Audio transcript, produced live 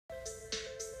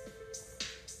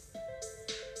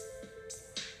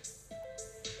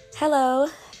Hello,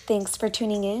 thanks for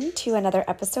tuning in to another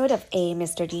episode of A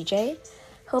Mr. DJ.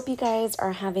 Hope you guys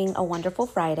are having a wonderful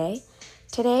Friday.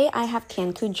 Today I have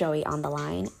Cancun Joey on the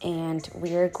line and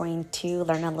we're going to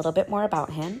learn a little bit more about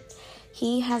him.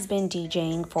 He has been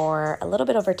DJing for a little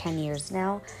bit over 10 years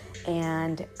now,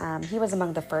 and he was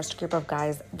among the first group of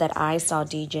guys that I saw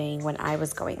DJing when I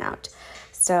was going out.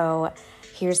 So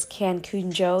here's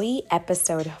Cancun Joey,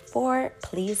 episode 4.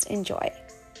 Please enjoy.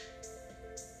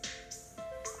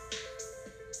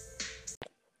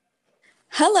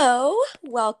 Hello,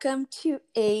 welcome to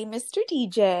A Mr.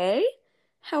 DJ.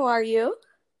 How are you?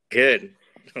 Good.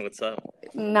 What's up?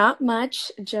 Not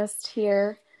much, just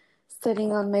here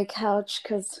sitting on my couch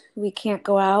because we can't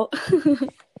go out. Oh,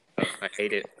 I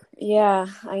hate it. Yeah,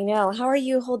 I know. How are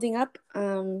you holding up,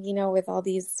 with all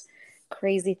these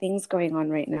crazy things going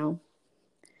on right now?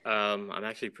 I'm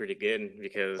actually pretty good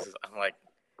because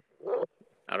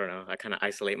I don't know, I kind of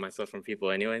isolate myself from people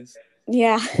anyways.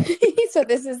 Yeah, so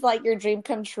this is like your dream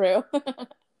come true.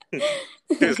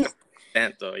 It's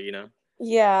extent though.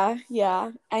 Yeah.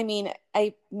 I mean,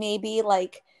 I maybe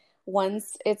like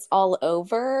once it's all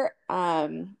over,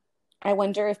 I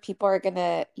wonder if people are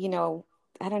gonna,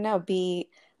 I don't know, be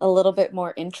a little bit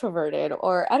more introverted,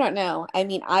 or I don't know. I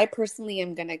mean, I personally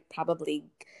am gonna probably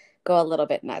go a little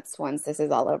bit nuts once this is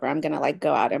all over. I'm gonna like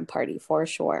go out and party for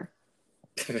sure.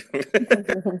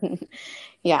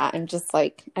 Yeah, I'm just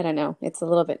like, I don't know. It's a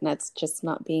little bit nuts just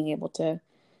not being able to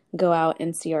go out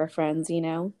and see our friends.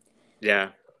 Yeah.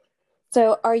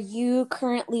 So are you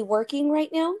currently working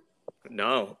right now?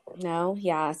 No. No?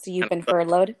 Yeah. So you've Kind been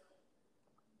furloughed?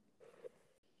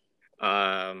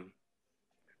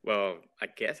 well, I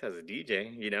guess as a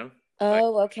DJ. Like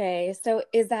Oh, okay. So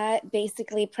is that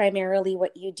basically primarily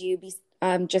what you do,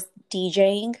 just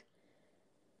DJing?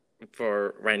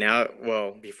 for right now,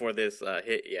 well, before this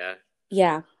hit, yeah.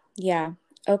 Yeah.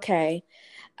 Okay.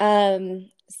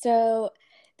 So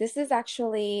this is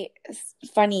actually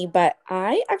funny, but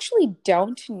I actually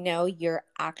don't know your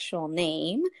actual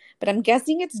name, but I'm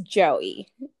guessing it's Joey.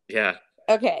 Yeah.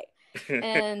 Okay.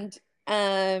 And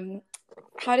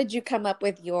how did you come up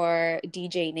with your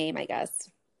DJ name, I guess?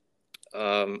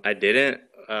 I didn't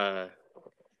I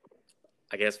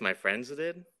guess my friends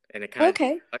did, and it kind of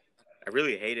Okay. I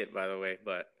really hate it, by the way,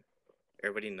 but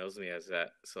everybody knows me as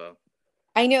that, so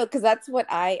I know, because that's what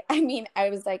I mean, I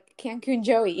was like, Cancun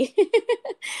Joey.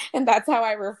 And that's how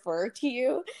I refer to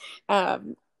you.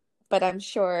 Um, but I'm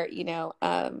sure,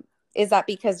 is that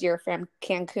because you're from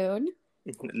Cancun?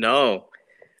 no.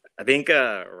 I think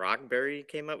Rockberry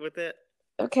came up with it.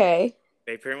 Okay.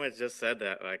 They pretty much just said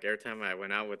that like every time I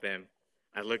went out with them,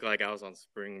 I looked like I was on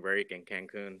spring break in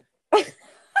Cancun.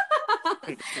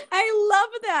 I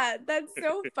love that. That's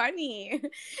so funny.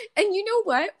 And you know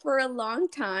what? For a long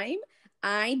time,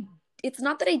 I it's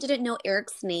not that I didn't know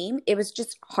Eric's name. It was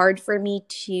just hard for me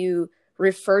to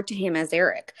refer to him as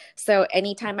Eric. So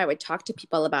anytime I would talk to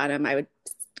people about him, I would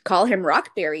call him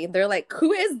Rockberry. And they're like,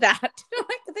 who is that? I'm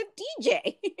like, the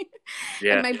DJ. And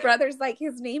Yeah, my brother's like,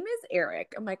 his name is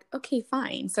Eric. I'm like, okay,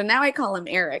 fine. So now I call him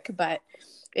Eric, but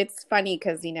it's funny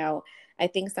because, I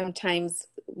think sometimes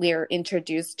we're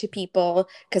introduced to people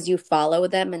because you follow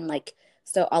them and like,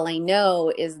 so all I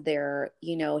know is their,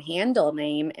 handle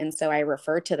name. And so I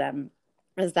refer to them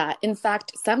as that. In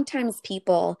fact, sometimes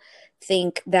people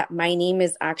think that my name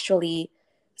is actually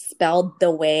spelled the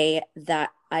way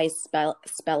that I spell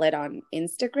it on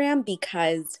Instagram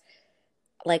because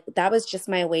like that was just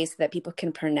my way so that people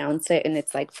can pronounce it and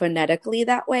it's like phonetically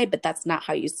that way, but that's not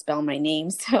how you spell my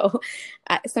name. So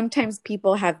sometimes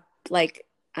people have like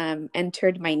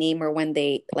entered my name, or when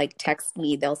they like text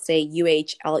me they'll say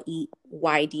Uhleyda.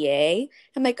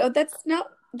 I'm like, oh, that's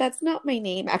not my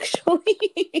name actually.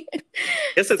 I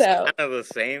guess it's So kind of the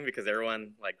same because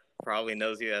everyone like probably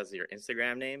knows you as your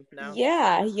Instagram name now.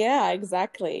 yeah,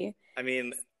 exactly. I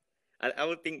mean, I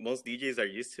would think most DJs are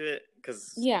used to it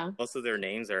because Yeah, most of their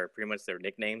names are pretty much their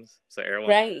nicknames, so everyone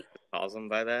right. calls them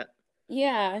by that.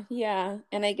 Yeah.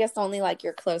 And I guess only like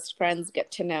your close friends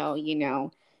get to know,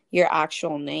 your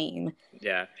actual name.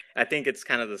 Yeah, I think it's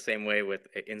kind of the same way with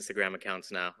Instagram accounts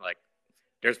now. Like,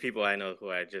 there's people I know who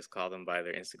I just call them by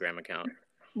their Instagram account.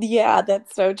 Yeah,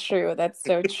 that's so true. That's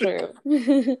so true.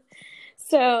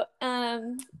 So,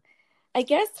 I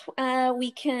guess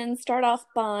we can start off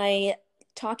by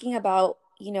talking about,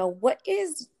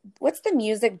 what's the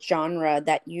music genre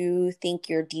that you think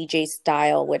your DJ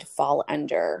style would fall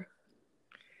under?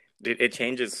 It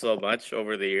changes so much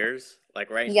over the years. Like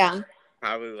right now, Yeah.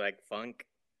 probably like funk,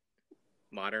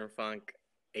 modern funk,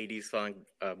 80s funk,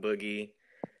 boogie,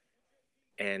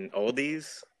 and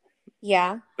oldies.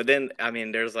 Yeah. But then, I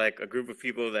mean, there's like a group of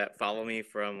people that follow me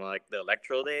from like the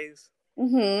electro days.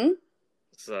 Mm-hmm.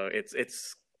 So it's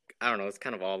I don't know, it's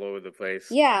kind of all over the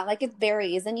place. Yeah, like it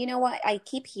varies. And you know what? I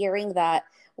keep hearing that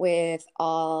with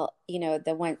all,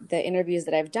 the interviews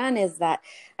that I've done is that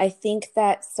I think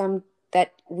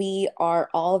that we are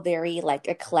all very like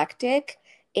eclectic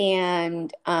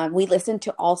and we listen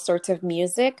to all sorts of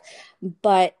music,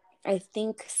 but I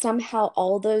think somehow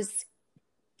all those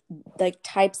like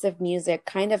types of music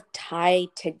kind of tie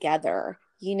together,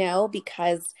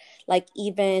 because like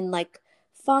even like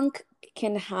funk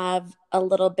can have a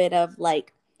little bit of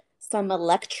like some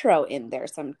electro in there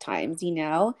sometimes,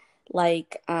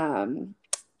 like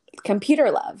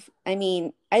Computer Love. I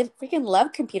mean, I freaking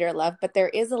love Computer Love, but there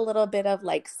is a little bit of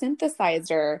like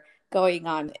synthesizer going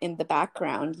on in the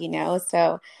background,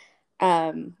 so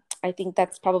I think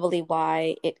that's probably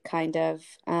why it kind of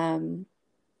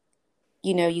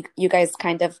you guys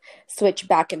kind of switch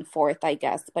back and forth, I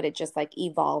guess, but it just like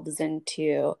evolves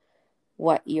into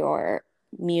what your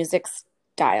music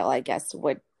style, I guess,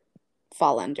 would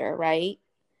fall under, right?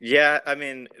 Yeah, I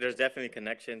mean, there's definitely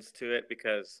connections to it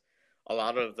because a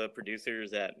lot of the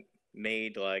producers that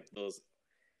made like those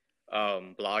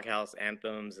blog house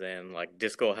anthems and like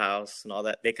disco house and all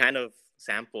that, they kind of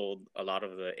sampled a lot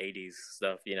of the 80s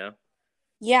stuff, you know?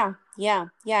 Yeah, yeah,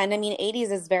 yeah. And I mean,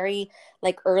 80s is very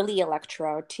like early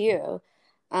electro too.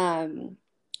 Um,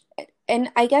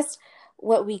 and I guess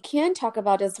what we can talk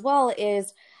about as well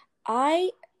is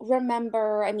I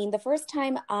remember, I mean, the first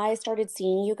time I started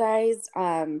seeing you guys,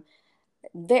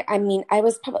 I mean, it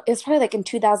was probably like in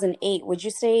 2008. Would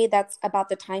you say that's about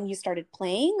the time you started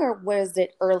playing, or was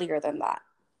it earlier than that?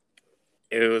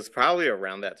 It was probably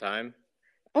around that time.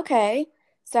 Okay.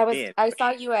 Me I saw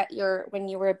you when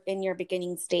you were in your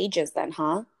beginning stages then,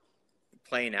 huh?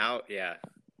 playing out, yeah.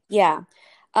 Yeah.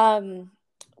 Um,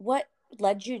 what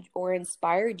led you or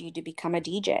inspired you to become a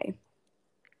DJ?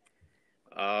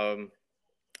 Um,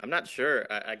 I'm not sure.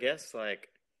 I guess like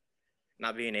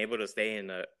not being able to stay in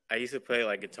a. I used to play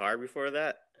like guitar before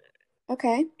that.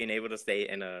 Okay. Being able to stay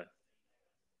in a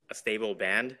stable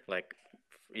band, like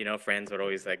friends would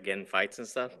always like get in fights and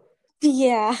stuff.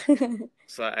 Yeah.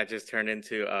 So I just turned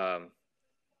into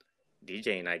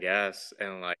DJing, I guess,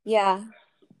 and like Yeah,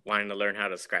 wanting to learn how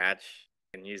to scratch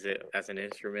and use it as an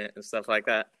instrument and stuff like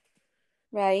that.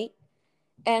 right.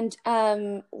 And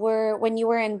were when you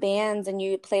were in bands and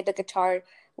you played the guitar,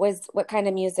 was what kind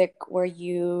of music were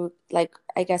you like,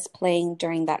 I guess, playing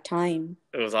during that time?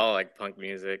 It was all like punk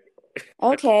music.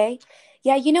 Okay.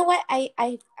 Yeah, you know what?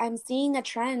 I'm seeing a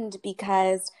trend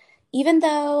because even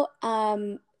though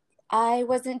I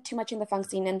wasn't too much in the funk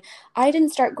scene and I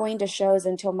didn't start going to shows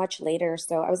until much later,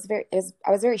 so I was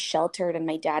very sheltered and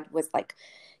my dad was like,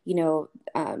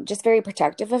 just very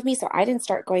protective of me, so I didn't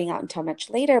start going out until much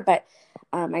later, but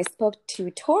I spoke to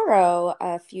Toro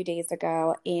a few days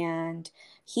ago and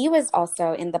he was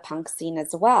also in the punk scene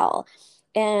as well.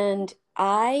 And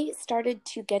I started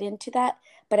to get into that,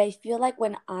 but I feel like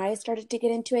when I started to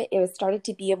get into it, it was started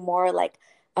to be a more like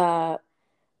uh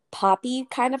poppy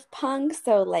kind of punk.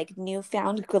 So like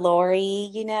Newfound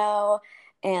Glory,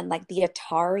 and like the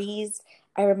Ataris.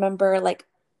 I remember like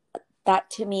that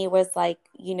to me was like,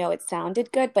 it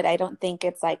sounded good, but I don't think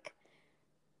it's like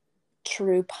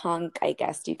true punk, I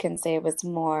guess you can say. It was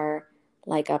more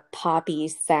like a poppy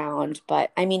sound,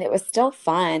 but I mean it was still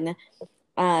fun.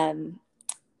 Um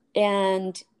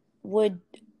and would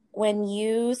when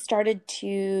you started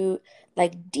to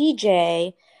like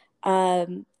DJ,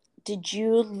 um, did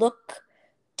you look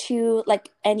to like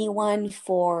anyone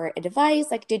for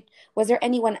advice? Like was there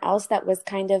anyone else that was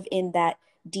kind of in that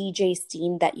DJ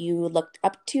scene that you looked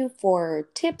up to for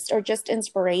tips or just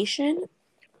inspiration?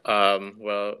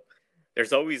 Well,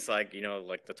 there's always like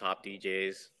like the top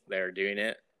DJs that are doing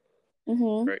it,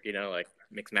 Mm-hmm. or like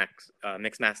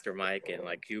Mixmaster Mike and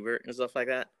like Hubert and stuff like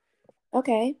that,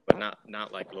 Okay. but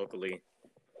not like locally.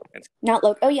 And Not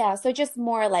look. Oh yeah, so just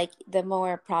more like the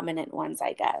more prominent ones,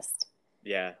 I guess.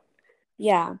 yeah,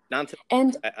 Yeah. not until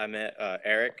And I met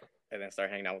Eric and then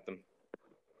started hanging out with him.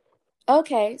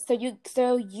 okay, so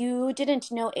you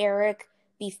didn't know Eric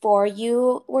before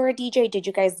you were a DJ. Did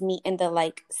you guys meet in the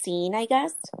like scene, I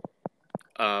guess?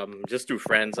 Just through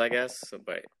friends, I guess.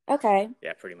 But Okay.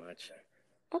 yeah, pretty much.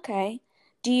 Okay.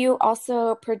 Do you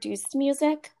also produce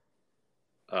music?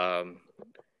 Um,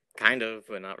 kind of,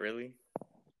 but not really.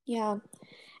 Yeah.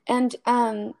 And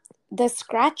the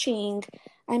scratching,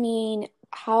 I mean,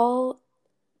 how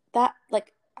that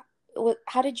like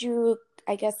how did you,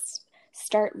 I guess,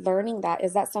 start learning that?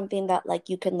 Is that something that like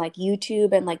you can like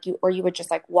YouTube and like you or you would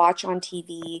just like watch on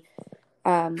TV?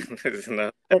 Um It's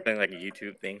not the definitely like a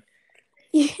YouTube thing.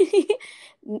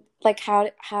 Like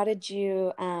how did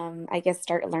you I guess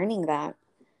start learning that?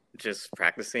 Just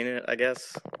practicing it, I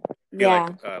guess. Be like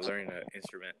Yeah. learning an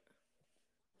instrument.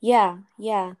 Yeah,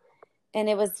 yeah. And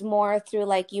it was more through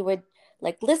like you would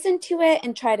like listen to it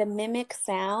and try to mimic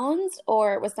sounds,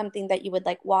 or it was something that you would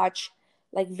like watch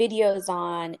like videos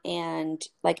on and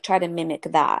like try to mimic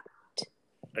that.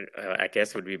 I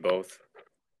guess would be both.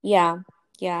 Yeah.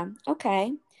 Yeah.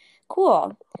 Okay.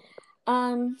 Cool.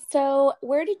 So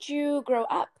where did you grow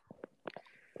up?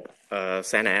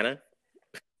 Santa Ana,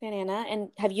 Santa Ana.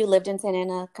 And have you lived in Santa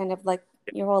Ana kind of like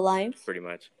yeah, your whole life? pretty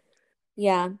much.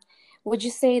 Yeah. Would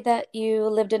you say that you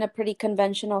lived in a pretty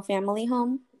conventional family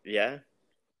home? Yeah,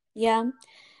 Yeah.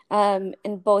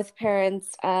 And both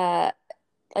parents,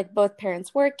 like both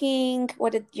parents working.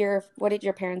 What did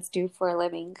your parents do for a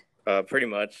living? pretty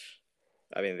much.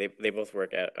 I mean, they both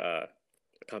work at a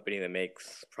company that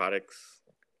makes products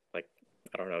like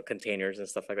I don't know containers and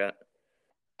stuff like that.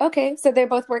 Okay, so they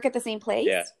both work at the same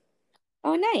Yeah, place?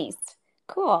 Oh, nice.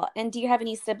 Cool. And do you have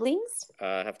any siblings?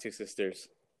 I have two sisters.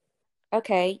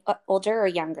 Okay, older or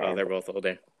younger? They're both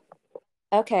older.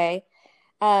 Okay.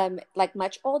 Like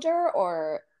much older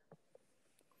or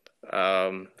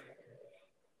Um,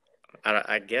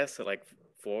 I guess like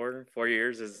 4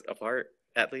 years is apart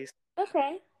at least.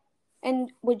 okay.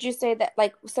 And would you say that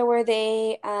like so were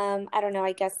they I don't know,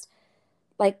 I guess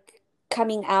like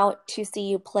coming out to see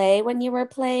you play when you were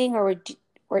playing, or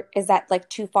is that like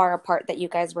too far apart that you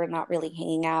guys were not really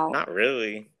hanging out? Not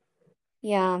really.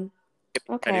 Yeah.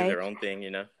 I do Okay. their own thing,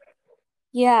 you know.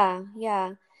 Yeah,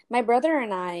 yeah. My brother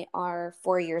and I are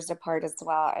 4 years apart as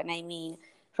well. And I mean,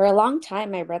 for a long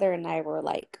time, my brother and I were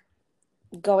like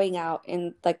going out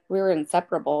and like we were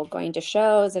inseparable, going to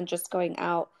shows and just going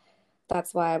out.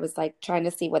 That's why I was like trying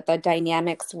to see what the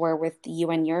dynamics were with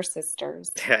you and your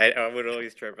sisters. I would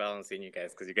always try balancing you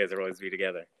guys because you guys would always be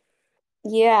together.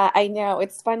 Yeah, I know.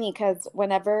 It's funny because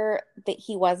whenever that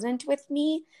he wasn't with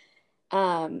me,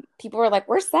 people were like,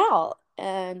 "Where's Sal?"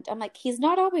 And I'm like, "He's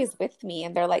not always with me."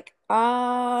 And they're like,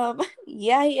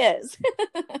 yeah, he is."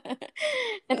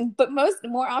 And but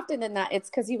more often than not, it's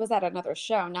because he was at another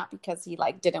show, not because he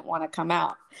like didn't want to come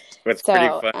out. What's pretty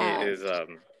So, funny is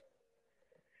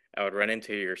I would run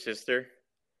into your sister,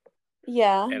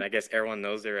 yeah. and I guess everyone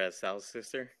knows her as Sal's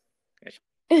sister.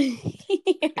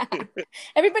 Yeah.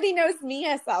 Everybody knows me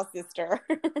as Sal's sister.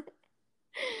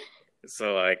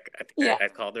 So like I think Yeah. I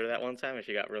called her that one time, and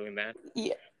she got really mad.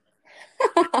 Yeah.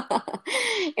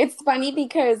 It's funny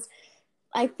because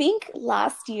I think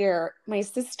last year my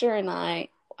sister and I,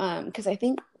 because I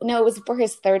think no, it was for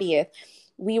his 30th,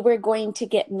 we were going to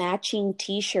get matching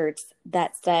t-shirts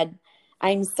that said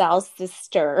 "I'm Sal's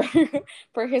sister"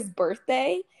 for his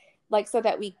birthday. Like so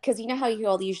that we, because you know how you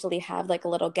all usually have like a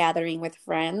little gathering with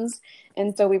friends,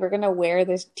 and so we were gonna wear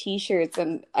this t-shirts,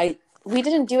 and I we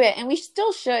didn't do it, and we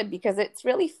still should because it's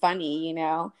really funny,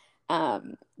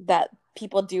 that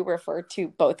people do refer to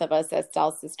both of us as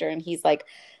Sal's sister, and he's like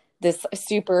this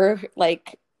super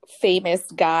like famous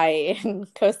guy in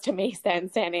Costa Mesa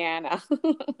and Santa Ana.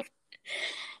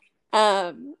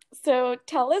 So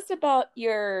tell us about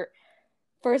your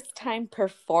first time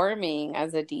performing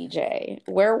as a DJ.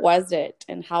 Where was it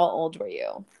and how old were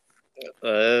you?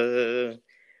 Uh,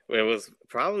 it was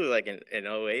probably like in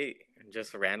 '08,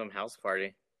 just a random house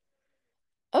party.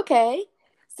 Okay.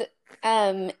 So,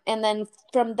 and then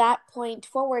from that point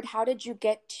forward, how did you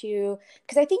get to,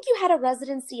 because I think you had a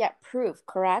residency at Proof,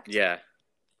 correct? Yeah.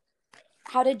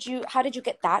 How did you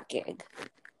get that gig?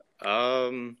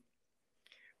 Um,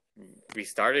 we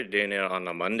started doing it on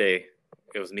a Monday.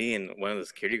 It was me and one of the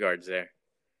security guards there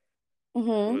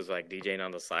who Mm-hmm. was like DJing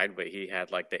on the side, but he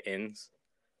had like the ins.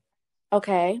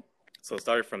 Okay. So it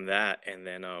started from that, and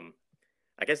then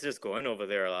I guess just going over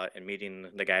there a lot and meeting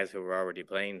the guys who were already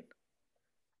playing.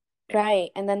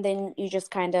 Right. And then you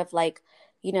just kind of like,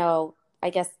 I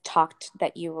guess talked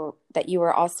that you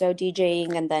were also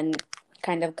DJing and then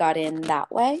kind of got in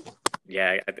that way.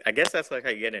 Yeah, I guess that's like how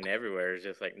you get in everywhere. It's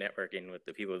just like networking with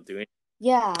the people doing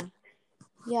Yeah.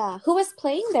 Yeah. Who was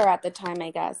playing there at the time,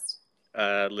 I guess?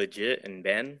 legit and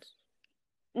Ben.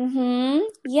 Mm-hmm.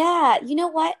 Yeah. You know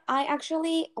what? I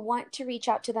actually want to reach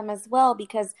out to them as well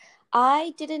because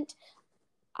I didn't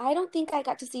I don't think I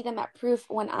got to see them at Proof.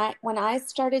 When I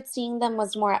started seeing them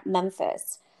was more at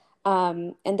Memphis.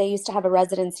 And they used to have a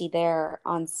residency there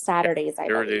on Yeah, Saturdays, I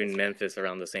we were believe. doing Memphis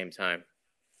around the same time.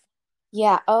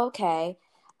 Yeah, okay.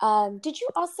 Did you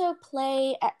also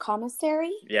play at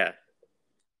Commissary? Yeah,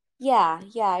 Yeah,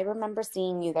 yeah, I remember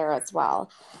seeing you there as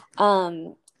well.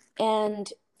 Um,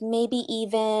 and maybe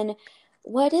even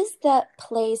what is that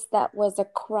place that was a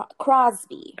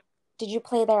Crosby? Did you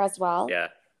play there as well? Yeah.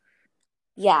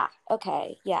 Yeah.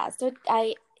 Okay. Yeah. So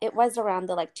it was around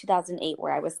the like 2008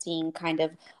 where I was seeing kind of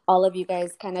all of you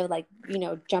guys kind of like,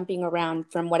 jumping around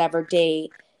from whatever day,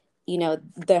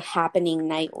 the happening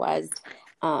night was.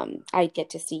 I'd get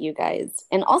to see you guys.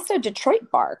 And also Detroit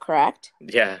Bar, correct?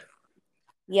 Yeah.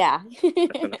 Yeah.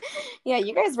 Definitely. Yeah,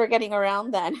 you guys were getting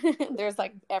around then. There's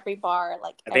like every bar,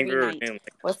 like I think every night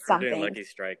was we were doing something. Lucky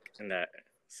Strike in that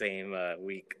same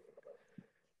week.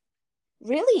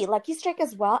 Really? Lucky Strike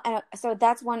as well? So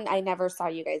that's one I never saw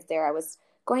you guys there. I was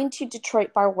going to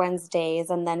Detroit Bar Wednesdays,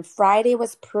 and then Friday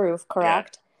was Proof, Yeah.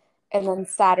 correct? And then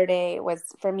Saturday was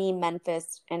for me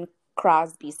Memphis and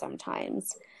Crosby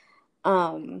sometimes.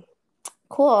 Um,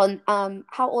 cool. And,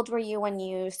 how old were you when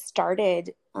you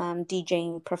started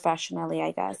DJing professionally,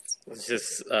 I guess? It's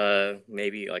just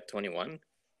maybe like 21.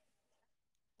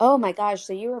 Oh my gosh,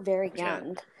 so you were very Yeah.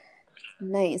 young.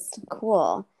 Nice,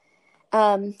 cool.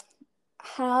 Um,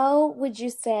 how would you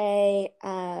say,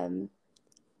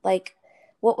 like,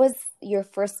 what was your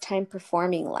first time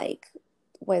performing like?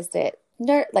 Was it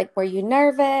like, were you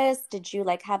nervous? Did you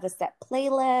like have a set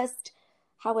playlist?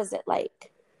 How was it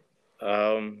like?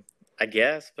 Um, I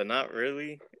guess, but not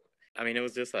really. I mean, it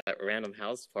was just a random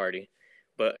house party,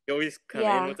 but you always come in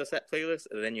Yeah, with a set playlist,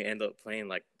 and then you end up playing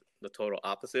like the total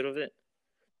opposite of it.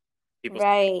 People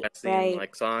start right, requesting right.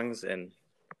 like songs, and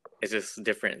it's just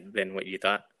different than what you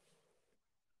thought.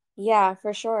 Yeah,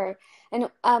 for sure. And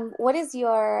what is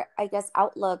your, I guess,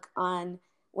 outlook on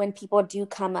when people do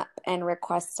come up and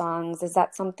request songs? Is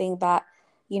that something that,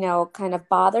 kind of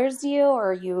bothers you,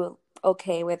 or are you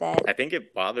okay with it? I think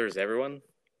it bothers everyone,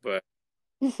 but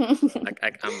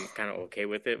I'm kind of okay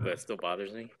with it, but it still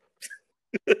bothers me.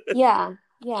 Yeah,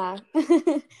 yeah.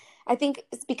 I think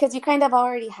it's because you kind of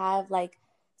already have like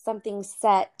something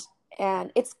set,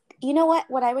 and it's,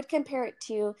 what I would compare it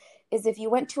to is if you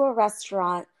went to a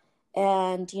restaurant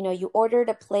and you ordered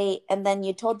a plate and then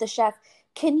you told the chef,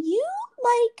 "Can you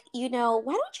like,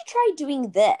 why don't you try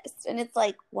doing this?" And it's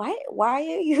like, why are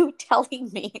you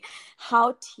telling me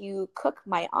how to cook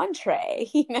my entree,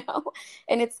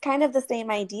 And it's kind of the same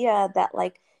idea that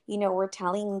like, we're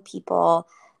telling people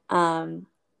um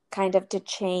kind of to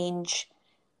change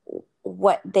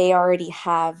what they already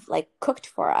have like cooked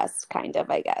for us, kind of,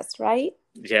 I guess, right?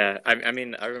 Yeah, I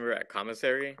mean, I remember at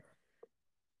commissary,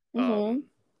 Mm-hmm.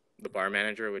 the bar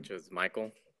manager, which was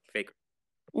Michael Fake,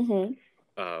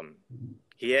 Mm-hmm. um,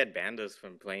 he had banned us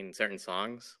from playing certain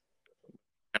songs.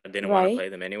 I didn't want to Right. play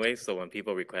them anyway, so when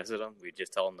people requested them, we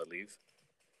just tell them to leave.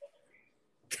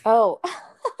 Oh.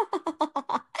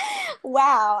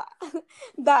 Wow.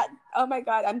 Oh my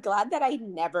God, I'm glad that I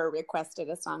never requested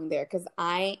a song there because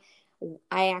I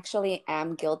actually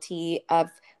am guilty of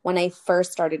when I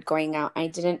first started going out, I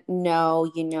didn't know,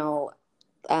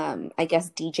 I guess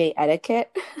DJ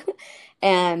etiquette.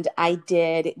 And I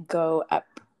did go up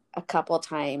a couple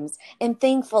times. And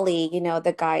thankfully,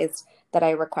 the guys that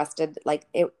I requested, like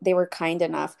they were kind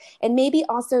enough. And maybe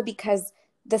also because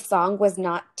the song was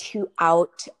not too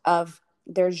out of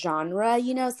their genre,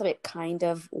 so it kind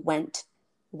of went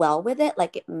well with it,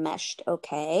 like it meshed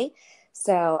okay.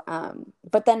 So,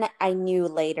 but then I knew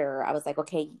later, I was like,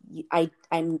 okay, I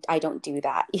don't do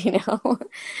that,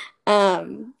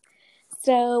 Um,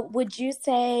 so how would you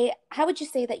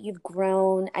say that you've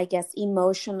grown, I guess,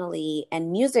 emotionally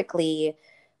and musically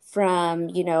from,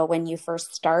 when you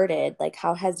first started? Like,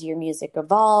 how has your music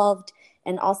evolved?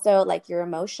 And also, like, your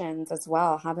emotions as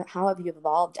well. How have you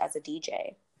evolved as a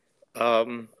DJ?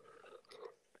 Um,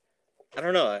 I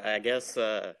don't know. I guess.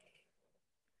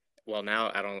 Well,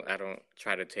 now I don't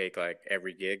try to take like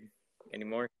every gig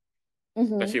anymore,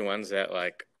 Mm-hmm. especially ones that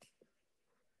like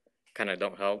kind of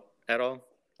don't help at all.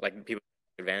 Like people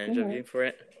take advantage of Mm-hmm. you for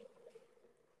it.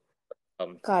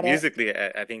 Got it. Musically,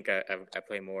 I think I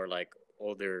play more like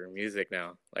older music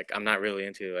now. Like I'm not really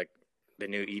into like the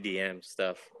new EDM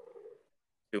stuff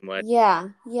too much. Yeah,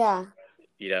 yeah,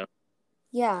 You know?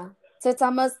 yeah. So it's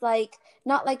almost like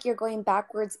not like you're going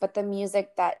backwards, but the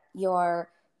music that you're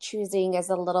choosing is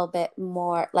a little bit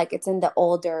more like it's in the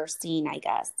older scene, I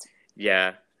guess.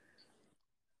 Yeah,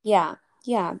 Yeah,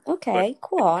 yeah. but Okay,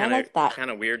 cool. I like that. kind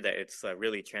of weird that it's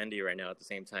really trendy right now at the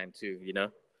same time too. You know?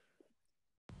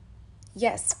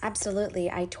 Yes,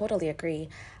 absolutely. I totally agree.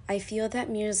 I feel that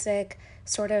music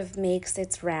sort of makes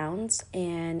its rounds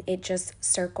and it just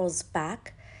circles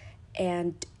back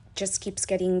and just keeps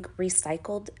getting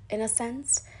recycled in a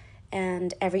sense.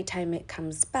 And every time it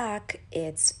comes back,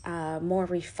 it's a more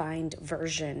refined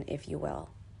version, if you will.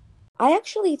 I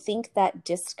actually think that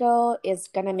disco is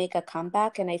going to make a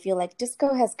comeback. And I feel like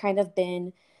disco has kind of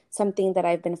been something that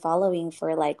I've been following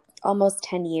for like almost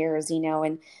 10 years,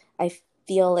 and I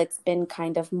feel it's been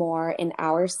kind of more in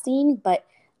our scene, but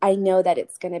I know that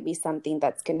it's going to be something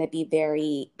that's going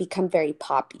to become very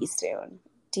poppy soon.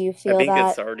 Do you I feel think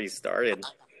it's that? already started.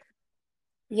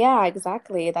 Yeah,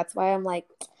 exactly. That's why I'm like,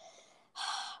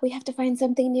 we have to find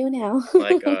something new now.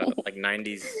 Like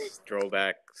 90s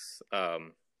throwbacks.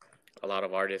 A lot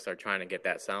of artists are trying to get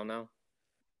that sound now.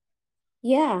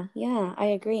 Yeah, yeah, I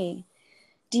agree.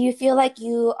 Do you feel like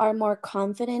you are more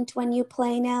confident when you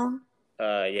play now?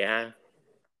 Yeah,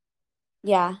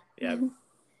 Yeah. yeah.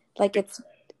 Like Be-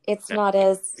 it's Not not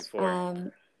as before.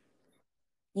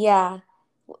 yeah.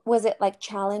 Was it like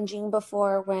challenging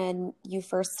before when you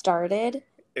first started?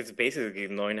 It's basically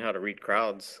knowing how to read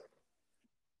crowds.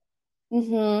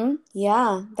 Mm-hmm.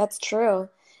 Yeah, that's true.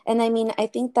 And I mean, I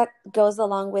think that goes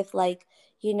along with like,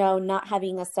 not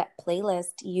having a set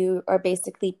playlist. You are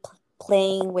basically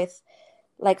playing with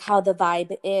like how the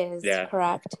vibe is, Yeah,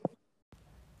 correct?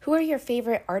 Who are your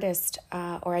favorite artists,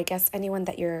 or I guess anyone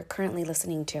that you're currently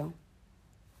listening to?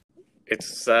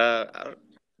 it's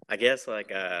I guess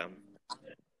like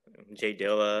Jay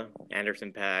Dilla,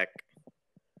 Anderson Paak.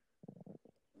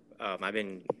 I've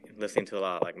been listening to a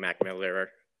lot like Mac Miller.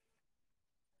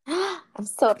 I'm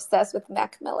so obsessed with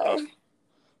Mac Miller. Oh,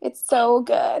 It's so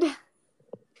good.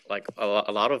 like a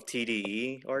lot of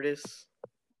TDE artists,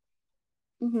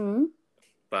 Mm-hmm.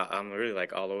 but I'm really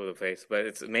like all over the place. But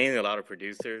it's mainly a lot of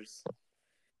producers.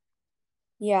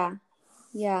 Yeah,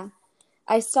 yeah.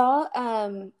 I saw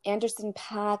Anderson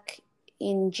Paak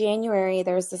in January.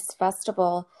 There was this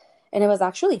festival, and it was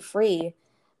actually free.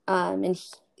 And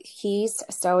he's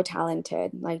so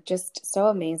talented, like just so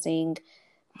amazing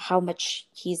how much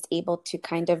he's able to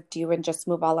kind of do and just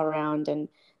move all around and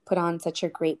put on such a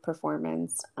great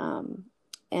performance.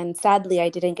 And sadly, I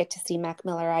didn't get to see Mac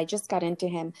Miller. I just got into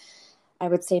him, I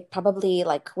would say probably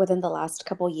like within the last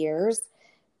couple years.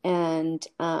 And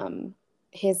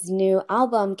his new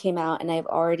album came out, and I've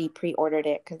already pre-ordered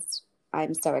it because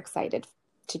I'm so excited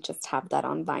to just have that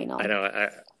on I vinyl. know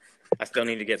I still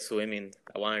need to get swimming.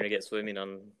 I wanted to get swimming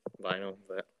on vinyl,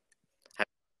 but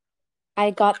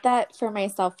I got that for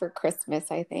myself for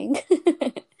Christmas, I think.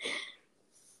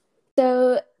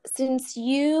 So, since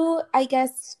you, I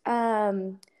guess,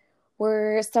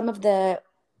 were some of the,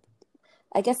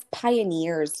 I guess,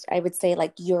 pioneers, I would say,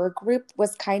 like your group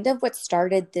was kind of what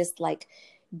started this like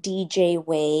DJ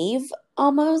wave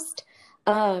almost.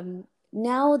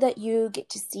 Now that you get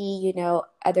to see,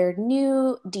 other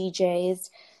new DJs,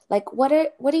 like what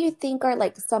do you think are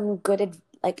like some good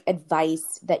like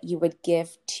advice that you would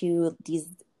give to these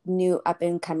new up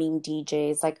and coming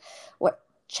DJs? Like what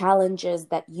challenges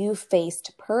that you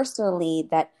faced personally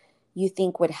that you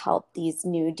think would help these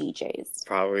new DJs?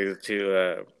 probably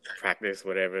to practice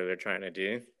whatever they're trying to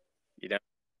do, you know,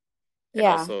 and Yeah.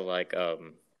 also like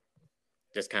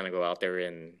just kind of go out there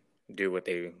and do what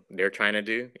they're trying to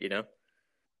do, you know.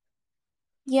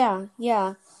 Yeah,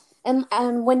 yeah. And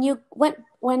when you went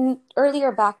when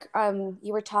earlier back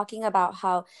you were talking about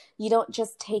how you don't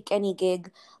just take any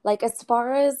gig. Like as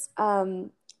far as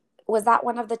was that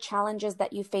one of the challenges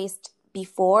that you faced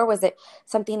before? Was it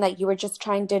something that you were just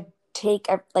trying to take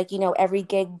like every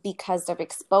gig because of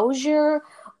exposure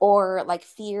or like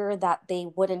fear that they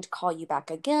wouldn't call you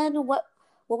back again? What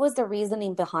was the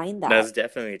reasoning behind that? That's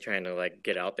definitely trying to like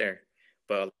get out there,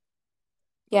 but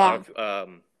a lot Yeah.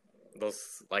 of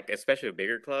those like especially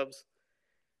bigger clubs,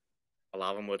 a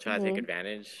lot of them will try to take Hmm.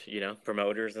 advantage, you know,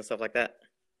 promoters and stuff like that.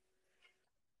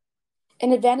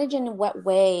 An advantage in what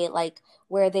way? Like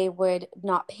where they would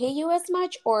not pay you as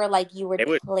much, or like you They would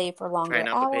would play for try longer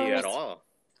not to pay you at hours? all.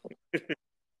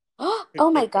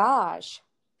 Oh my gosh.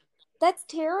 That's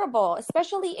terrible,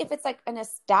 especially if it's like an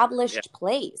Yeah. established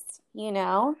place?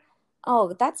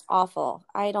 Oh, that's awful.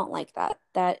 I don't like that.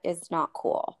 That is not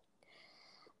cool.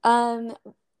 Um,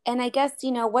 and I guess,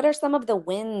 what are some of the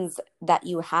wins that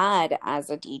you had as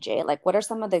a DJ? Like, what are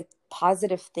some of the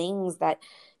positive things that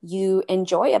you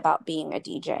enjoy about being a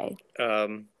DJ?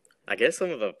 Um, I guess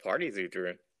some of the parties we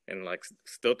threw and like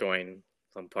still throwing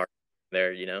some part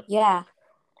there, you know. Yeah,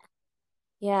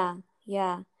 yeah,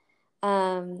 yeah.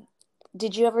 Um,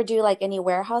 did you ever do like any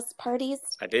warehouse parties?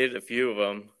 I did a few of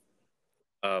them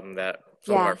that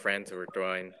some of our Yeah. friends were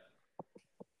throwing.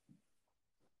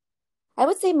 I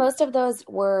would say most of those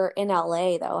were in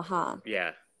LA though, huh?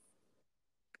 Yeah,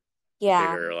 the Yeah,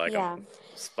 bigger like yeah,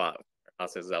 spot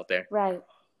houses out there. right.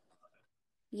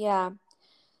 Yeah.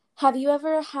 Have you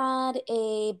ever had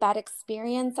a bad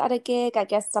experience at a gig? I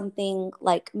guess something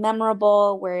like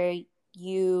memorable where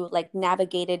you like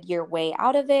navigated your way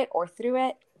out of it or through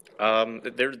it?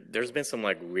 There's been some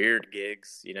like weird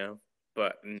gigs, you know,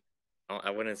 but I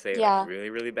wouldn't say like Yeah. really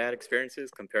really bad experiences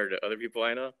compared to other people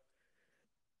I know.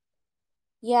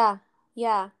 Yeah.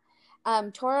 Yeah.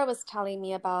 Tora was telling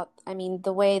me about, I mean,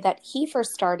 the way that he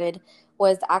first started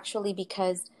was actually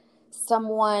because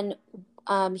someone,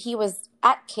 he was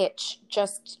at Kitsch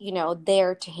just,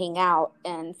 there to hang out.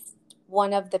 And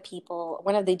one of the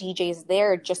DJs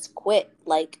there just quit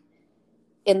like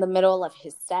in the middle of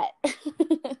his set.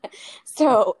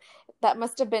 So that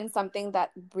must have been something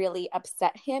that really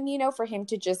upset him, for him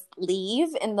to just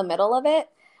leave in the middle of it.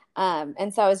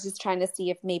 And so I was just trying to see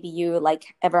if maybe you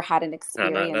like ever had an No, not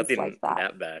experience nothing like that.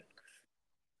 that bad.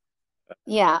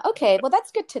 Yeah, okay. Well,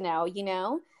 that's good to know.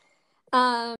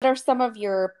 What are some of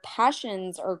your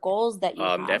passions or goals that you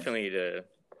have? Definitely to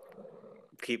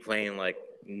keep playing like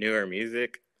newer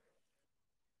music,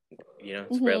 you know,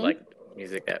 spread Mm-hmm. like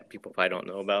music that people probably don't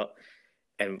know about,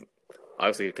 and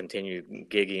obviously continue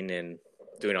gigging and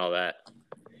doing all that.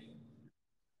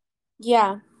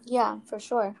 Yeah, yeah, for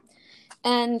sure.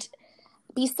 And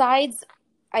besides,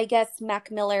 I guess,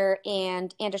 Mac Miller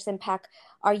and Anderson Paak,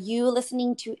 are you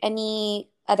listening to any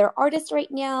other artists right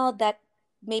now that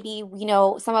maybe,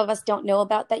 some of us don't know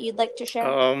about that you'd like to share?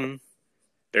 Um,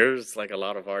 there's like a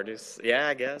lot of artists. Yeah,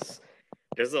 I guess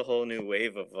there's a whole new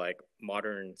wave of like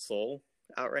modern soul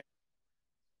out right.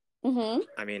 Mm-hmm.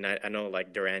 I mean, I know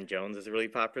like Duran Jones is really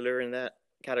popular in that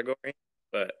category,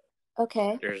 but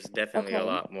Okay. there's definitely a Okay.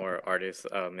 lot more artists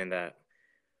in that.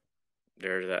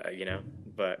 There's you know,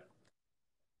 but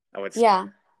I would say Yeah.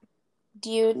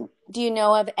 Do you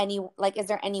know of any, like, is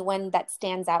there anyone that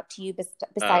stands out to you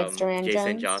besides Duran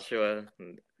Jason Jones? Joshua.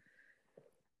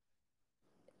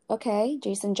 Okay,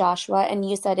 Jason Joshua, and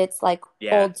you said it's like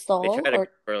Yeah, old they soul try to go or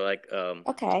for like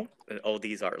okay. an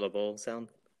oldies Art LeBeau sound.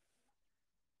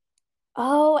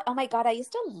 Oh my God, I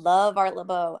used to love Art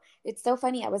Laboe. It's so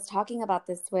funny. I was talking about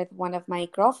this with one of my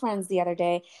girlfriends the other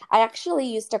day. I actually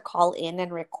used to call in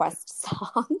and request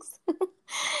songs.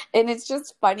 And it's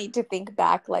just funny to think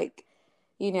back, like,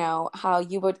 how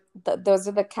you would, those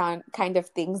are the kind of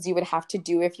things you would have to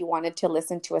do if you wanted to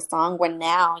listen to a song. When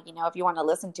now, if you want to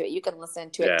listen to it, you can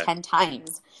listen to it Yeah, 10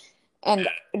 times. And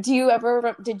did you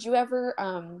ever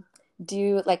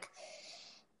do like,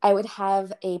 I would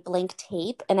have a blank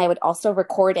tape and I would also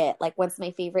record it like once my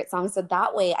favorite song. So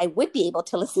that way I would be able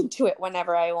to listen to it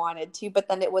whenever I wanted to, but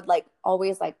then it would like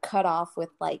always like cut off with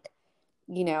like,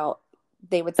 you know,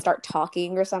 they would start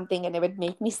talking or something and it would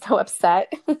make me so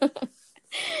upset.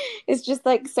 It's just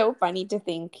like so funny to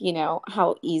think,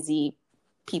 how easy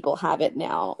people have it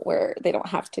now where they don't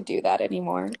have to do that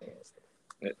anymore.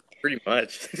 pretty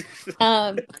much.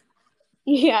 Um,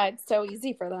 yeah, it's so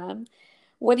easy for them.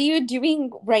 What are you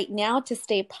doing right now to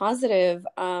stay positive?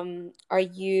 Are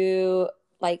you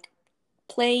like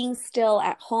playing still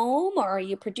at home or are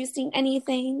you producing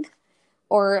anything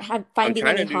or I'm finding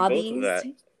trying any to do both of hobbies? that.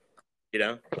 You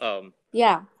know,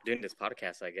 Yeah. doing this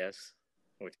podcast, I guess,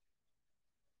 which is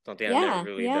something I've never Yeah.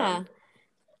 really done.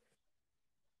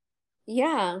 Yeah.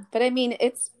 Yeah. But I mean,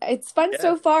 it's fun Yeah.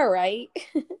 so far, right?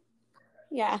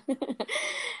 Yeah.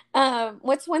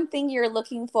 What's one thing you're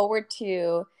looking forward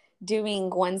to doing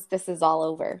once this is all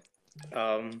over?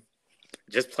 Um,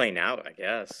 just playing out, I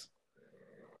guess.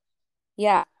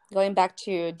 Yeah, going back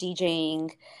to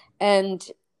DJing. And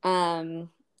um,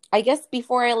 I guess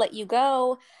before I let you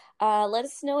go, let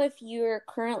us know if you're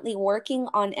currently working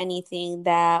on anything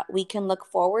that we can look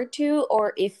forward to,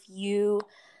 or if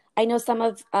I know some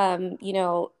of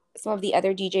the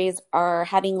other DJs are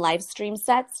having live stream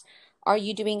sets. Are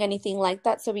you doing anything like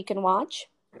that so we can watch?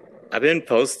 I've been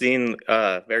posting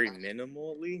very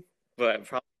minimally, but I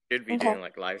probably should be Okay. doing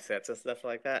like live sets and stuff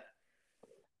like that.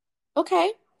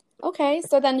 Okay. Okay.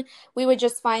 So then we would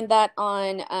just find that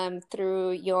on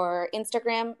through your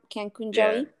Instagram, Cancun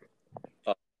Yeah. Joey.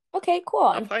 Uh, Okay, cool.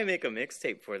 I'll And probably make a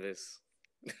mixtape for this.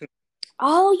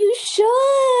 oh, you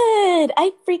should.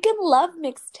 I freaking love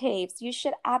mixtapes. You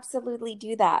should absolutely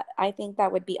do that. I think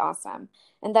that would be awesome.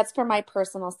 And that's for my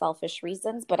personal selfish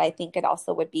reasons, but I think it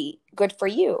also would be good for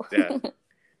you. Yeah.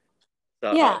 So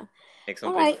I'll Yeah. make All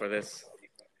something right. for this.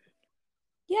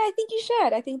 Yeah, I think you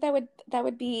should. I think that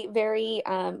would be very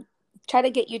try to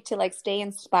get you to like stay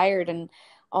inspired and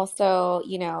also,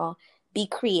 be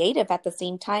creative at the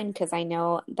same time because I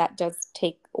know that does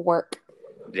take work.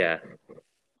 Yeah.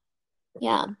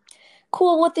 Yeah.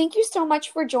 Cool. Well, thank you so much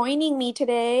for joining me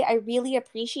today. I really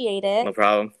appreciate No it.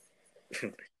 problem.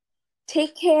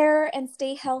 Take care and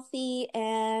stay healthy,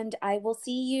 and I will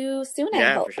see you soon, I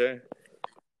Yeah, for hope. sure.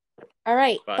 All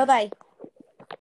right. Bye. Bye-bye.